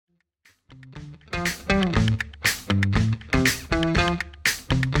Hello,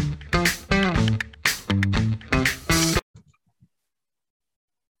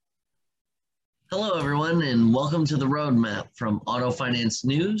 everyone, and welcome to the Roadmap from Auto Finance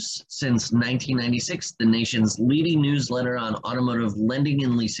News. Since 1996, the nation's leading newsletter on automotive lending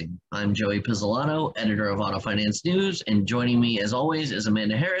and leasing. I'm Joey Pizzolato, editor of Auto Finance News, and joining me, as always, is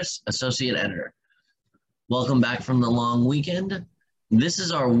Amanda Harris, associate editor. Welcome back from the long weekend. This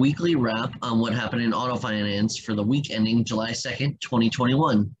is our weekly wrap on what happened in auto finance for the week ending July 2nd,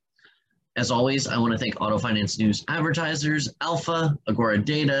 2021. As always, I want to thank Auto Finance News advertisers, Alpha, Agora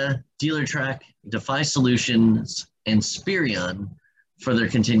Data, DealerTrack, Defy Solutions, and Spirion for their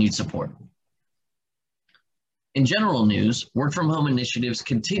continued support. In general news, work-from-home initiatives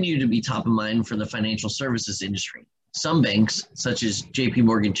continue to be top of mind for the financial services industry. Some banks, such as JP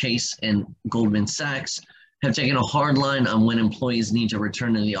Morgan Chase and Goldman Sachs, have taken a hard line on when employees need to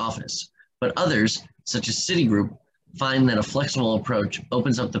return to the office, but others, such as Citigroup, find that a flexible approach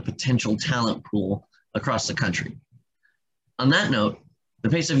opens up the potential talent pool across the country. On that note, the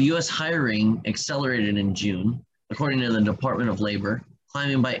pace of U.S. hiring accelerated in June, according to the Department of Labor,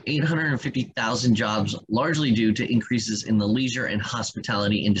 climbing by 850,000 jobs, largely due to increases in the leisure and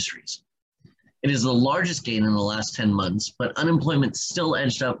hospitality industries. It is the largest gain in the last 10 months, but unemployment still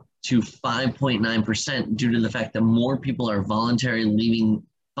edged up to 5.9% due to the fact that more people are voluntarily leaving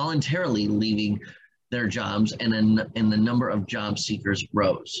their jobs, and the number of job seekers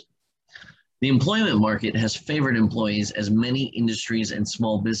rose. The employment market has favored employees as many industries and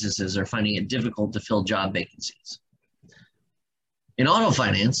small businesses are finding it difficult to fill job vacancies. In auto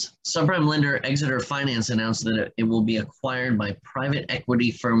finance, subprime lender Exeter Finance announced that it will be acquired by private equity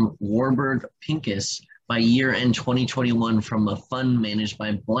firm Warburg Pincus by year-end 2021 from a fund managed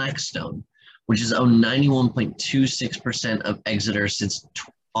by Blackstone, which has owned 91.26% of Exeter since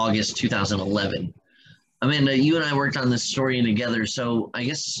August 2011. Amanda, you and I worked on this story together, so I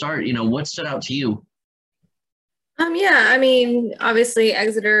guess to start, what stood out to you? Obviously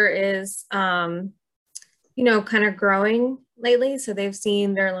Exeter is, kind of growing lately. So they've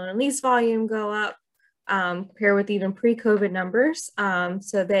seen their loan and lease volume go up, compared with even pre-COVID numbers.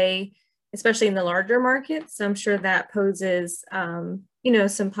 So they, especially in the larger markets, I'm sure that poses,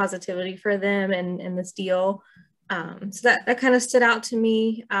 some positivity for them and this deal. So that kind of stood out to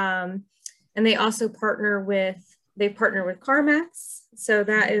me. And they also partner with CarMax. So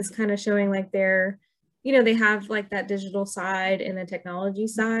that is kind of showing like they're, they have like that digital side and the technology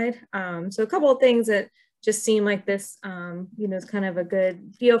side. So a couple of things that just seem like this, is kind of a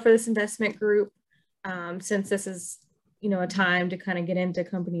good deal for this investment group, since this is, a time to kind of get into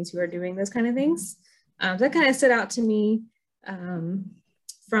companies who are doing those kind of things. That kind of stood out to me,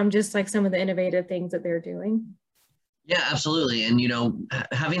 from just like some of the innovative things that they're doing. Yeah, absolutely. And,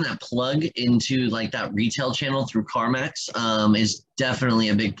 having that plug into like that retail channel through CarMax is definitely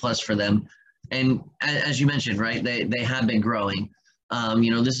a big plus for them. And as you mentioned, right, they have been growing.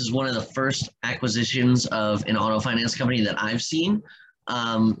 This is one of the first acquisitions of an auto finance company that I've seen,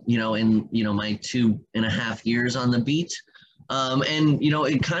 in, my 2.5 years on the beat.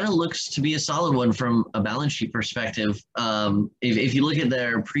 It kind of looks to be a solid one from a balance sheet perspective. If you look at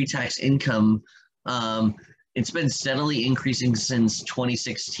their pre-tax income, it's been steadily increasing since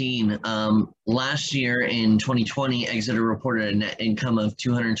 2016. Last year in 2020, Exeter reported a net income of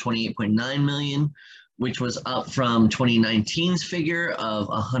 $228.9 million, which was up from 2019's figure of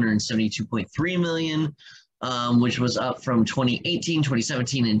 $172.3 million, which was up from 2018,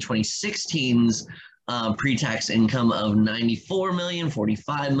 2017, and 2016's pre-tax income of $94 million,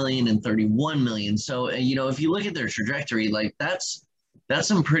 $45 million, and $31 million. So, if you look at their trajectory, like that's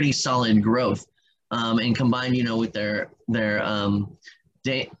some pretty solid growth. And combined, with their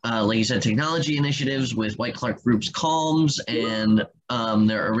like you said, technology initiatives with White Clark Group's Calms and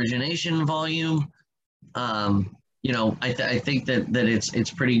their origination volume, I think that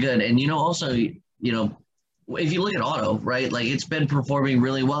it's pretty good. And also, if you look at auto, right, like it's been performing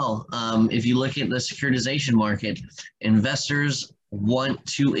really well. If you look at the securitization market, investors want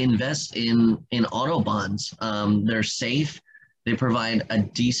to invest in auto bonds. They're safe. They provide a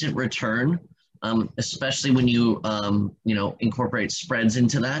decent return. Especially when you, incorporate spreads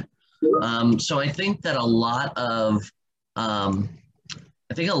into that. So I think that a lot of, all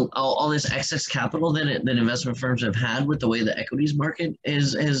this excess capital that investment firms have had with the way the equities market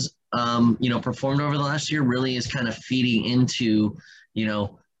has performed over the last year really is kind of feeding into,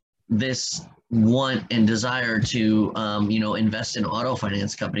 this want and desire to, invest in auto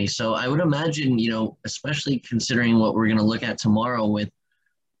finance companies. So I would imagine, especially considering what we're going to look at tomorrow with,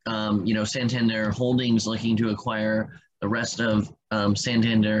 Santander Holdings looking to acquire the rest of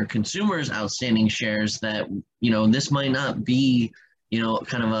Santander Consumers outstanding shares that, this might not be,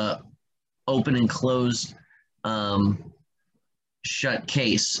 kind of a open and closed shut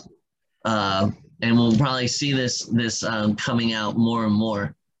case. And we'll probably see this coming out more and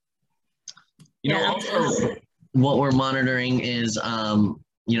more. Also, what we're monitoring is,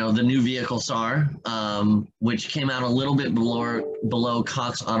 the new vehicle SAAR, which came out a little bit below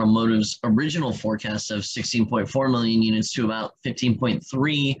Cox Automotive's original forecast of 16.4 million units to about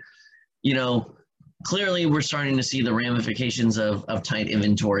 15.3. Clearly we're starting to see the ramifications of tight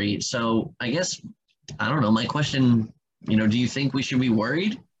inventory. So I guess, I don't know, my question, do you think we should be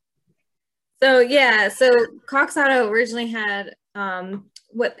worried? So Cox Auto originally had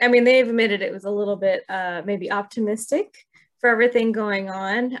they've admitted it was a little bit maybe optimistic for everything going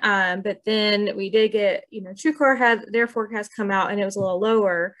on, but then we did get, TrueCar had their forecast come out and it was a little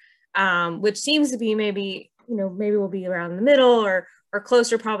lower, which seems to be maybe we'll be around the middle or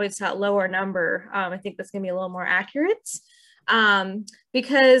closer probably to that lower number. I think that's gonna be a little more accurate.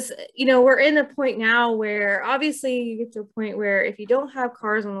 Because we're in a point now where obviously you get to a point where if you don't have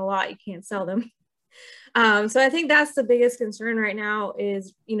cars on the lot, you can't sell them. So I think that's the biggest concern right now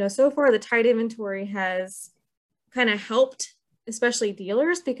is, so far the tight inventory has kind of helped, especially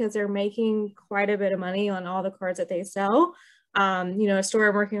dealers, because they're making quite a bit of money on all the cars that they sell. A story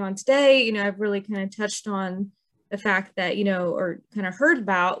I'm working on today, I've really kind of touched on the fact that, or kind of heard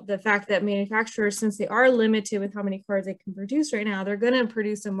about the fact that manufacturers, since they are limited with how many cars they can produce right now, they're going to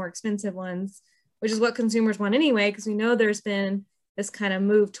produce some more expensive ones, which is what consumers want anyway, because we know there's been this kind of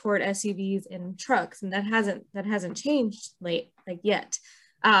move toward SUVs and trucks, and that hasn't changed yet.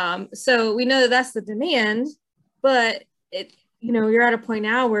 So we know that that's the demand, but you're at a point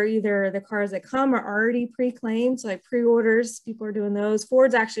now where either the cars that come are already pre-claimed, so like pre-orders, people are doing those.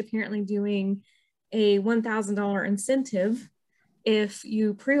 Ford's actually apparently doing a $1,000 incentive if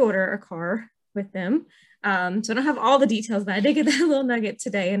you pre-order a car with them. So I don't have all the details, but I did get that little nugget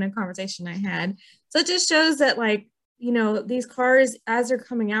today in a conversation I had. So it just shows that these cars, as they're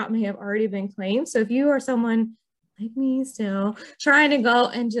coming out, may have already been claimed. So if you are someone like me still trying to go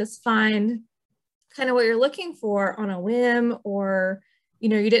and just find kind of what you're looking for on a whim, or,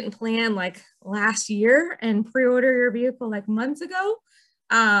 you didn't plan last year and pre-order your vehicle months ago,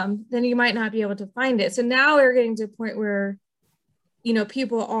 then you might not be able to find it. So now we're getting to a point where,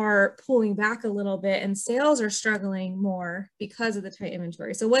 people are pulling back a little bit and sales are struggling more because of the tight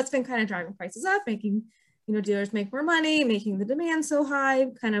inventory. So what's been kind of driving prices up, making, dealers make more money, making the demand so high,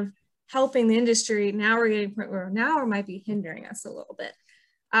 kind of helping the industry. Now we're getting to a point where now it might be hindering us a little bit.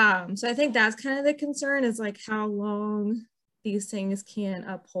 So I think that's kind of the concern, is how long these things can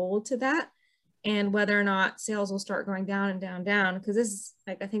uphold to that, and whether or not sales will start going down and down, down, because this is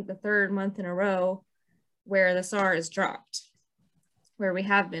I think the third month in a row where the SAAR has dropped, where we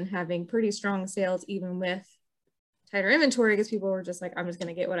have been having pretty strong sales even with tighter inventory, because people were just I'm just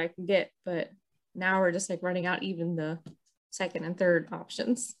going to get what I can get. But now we're just running out even the second and third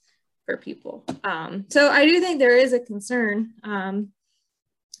options for people. So I do think there is a concern.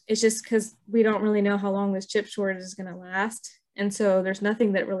 It's just because we don't really know how long this chip shortage is going to last. And so there's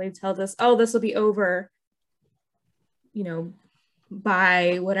nothing that really tells us, oh, this will be over,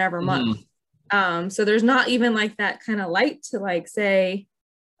 by whatever month. So there's not even that kind of light to say,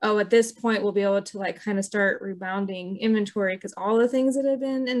 oh, at this point we'll be able to kind of start rebounding inventory, because all the things that have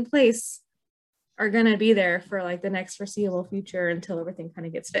been in place are going to be there for the next foreseeable future until everything kind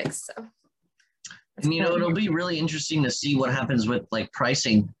of gets fixed. So. And it'll be really interesting to see what happens with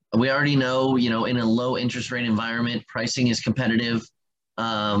pricing. We already know, in a low interest rate environment, pricing is competitive.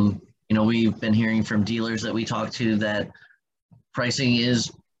 We've been hearing from dealers that we talk to that pricing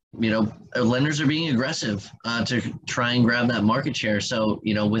is, lenders are being aggressive to try and grab that market share. So,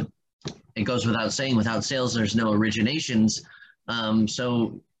 it goes without saying, without sales, there's no originations.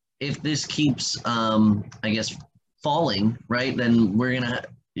 So if this keeps, falling, right, then we're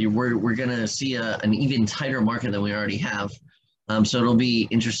gonna see an even tighter market than we already have. So it'll be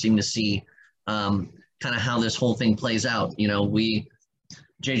interesting to see kind of how this whole thing plays out.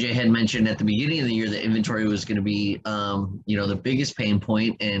 JJ had mentioned at the beginning of the year that inventory was going to be, the biggest pain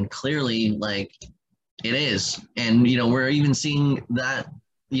point, and clearly, it is. And we're even seeing that,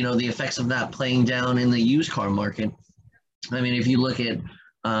 the effects of that playing down in the used car market. I mean, if you look at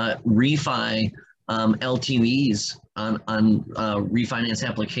refi LTVs on refinance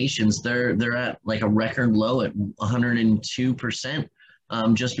applications, they're at a record low at 102%,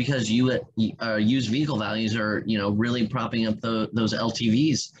 just because used vehicle values are really propping up those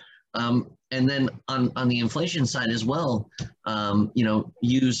LTVs. And then on the inflation side as well,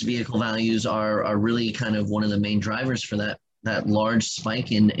 used vehicle values are really kind of one of the main drivers for that large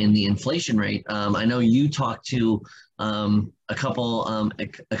spike in the inflation rate. I know you talked to a couple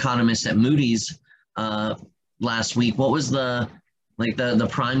economists at Moody's last week. What was the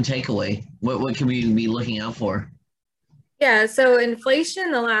prime takeaway? What can we be looking out for? Yeah, so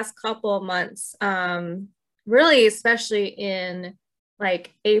inflation the last couple of months, really, especially in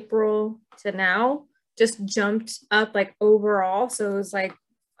like April to now, just jumped up like overall. So it was like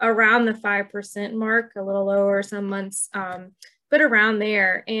around the 5% mark, a little lower some months, but around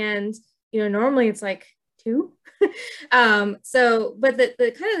there. And, normally it's like 2. But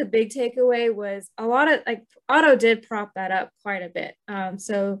the kind of the big takeaway was a lot of like auto did prop that up quite a bit.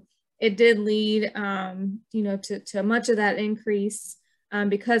 So it did lead, to much of that increase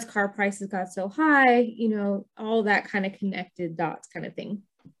because car prices got so high, all that kind of connected dots kind of thing.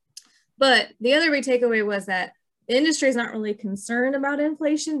 But the other big takeaway was that the industry is not really concerned about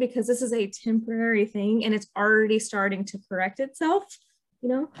inflation because this is a temporary thing and it's already starting to correct itself,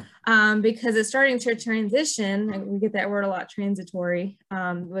 because it's starting to transition. And we get that word a lot, transitory,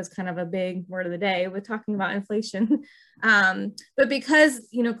 was kind of a big word of the day with talking about inflation. But because,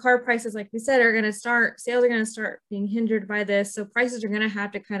 car prices, like we said, sales are going to start being hindered by this. So prices are going to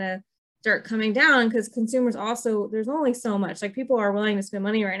have to kind of start coming down because consumers also, there's only so much, like people are willing to spend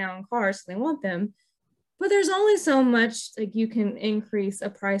money right now on cars because they want them, but there's only so much like you can increase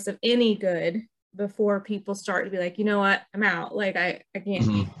a price of any good before people start to be like, you know what, I'm out. Like I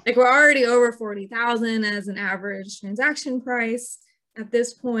can't, like we're already over 40,000 as an average transaction price at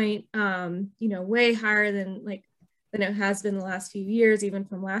this point, way higher than it has been the last few years, even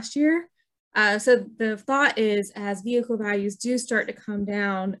from last year. So the thought is as vehicle values do start to come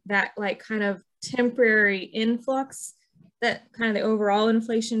down, that like kind of temporary influx that kind of the overall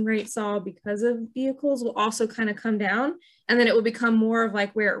inflation rate saw because of vehicles will also kind of come down, and then it will become more of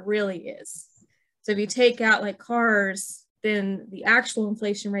like where it really is. So if you take out like cars, then the actual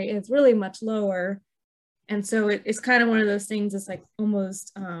inflation rate is really much lower. And so it's kind of one of those things that's like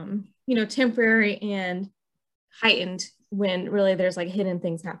almost, temporary and heightened when really there's like hidden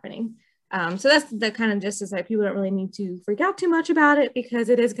things happening. So that's the kind of just is like people don't really need to freak out too much about it because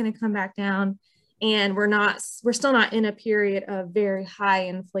it is going to come back down. And we're still not in a period of very high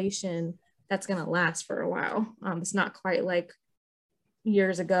inflation that's going to last for a while. It's not quite like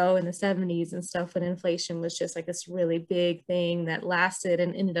years ago in the 70s and stuff when inflation was just like this really big thing that lasted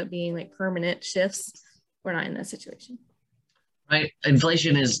and ended up being like permanent shifts. We're not in that situation. Right.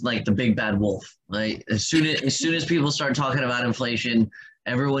 Inflation is like the big bad wolf. Right. As soon as people start talking about inflation,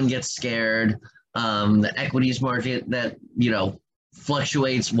 everyone gets scared. The equities market that,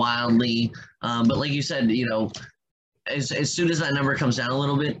 fluctuates wildly. But like you said, as soon as that number comes down a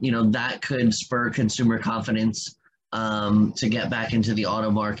little bit, that could spur consumer confidence to get back into the auto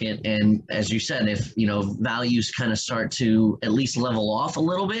market. And as you said, if, values kind of start to at least level off a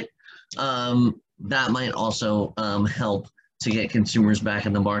little bit, that might also help to get consumers back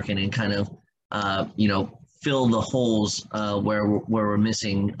in the market and kind of, fill the holes where we're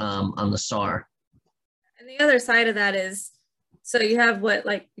missing on the SAAR. And the other side of that is, so you have what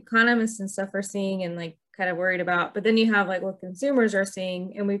like economists and stuff are seeing and like kind of worried about, but then you have like what consumers are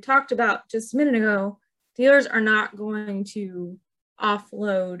seeing. And we've talked about just a minute ago, dealers are not going to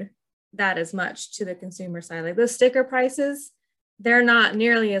offload that as much to the consumer side. Like those sticker prices, they're not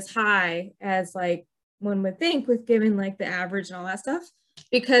nearly as high as like one would think with given like the average and all that stuff,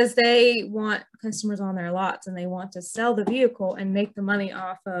 because they want customers on their lots and they want to sell the vehicle and make the money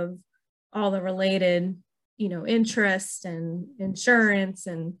off of all the related, interest and insurance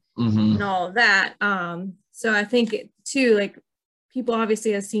and all of that. So I think too, like people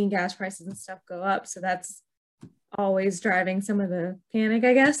obviously have seen gas prices and stuff go up. So that's always driving some of the panic,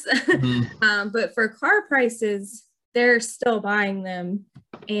 I guess. But for car prices, they're still buying them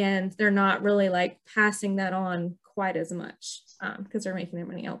and they're not really like passing that on quite as much because they're making their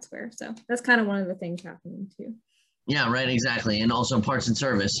money elsewhere. So that's kind of one of the things happening too. Yeah, right, exactly. And also parts and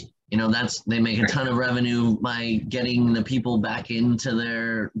service, they make a ton of revenue by getting the people back into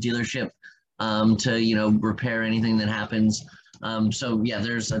their dealership to, repair anything that happens. So yeah,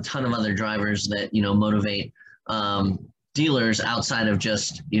 there's a ton of other drivers that, motivate dealers outside of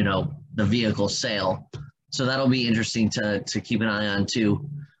just, the vehicle sale. So that'll be interesting to keep an eye on too.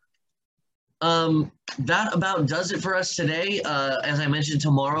 That about does it for us today. As I mentioned,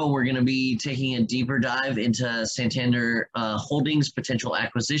 tomorrow we're going to be taking a deeper dive into Santander Holdings' potential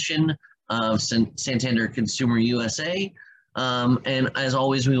acquisition of Santander Consumer USA. And as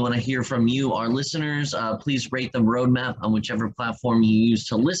always, we want to hear from you, our listeners. Please rate the roadmap on whichever platform you use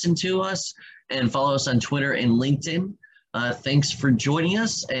to listen to us, and follow us on Twitter and LinkedIn. Thanks for joining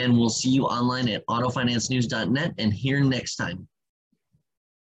us, and we'll see you online at autofinancenews.net and here next time.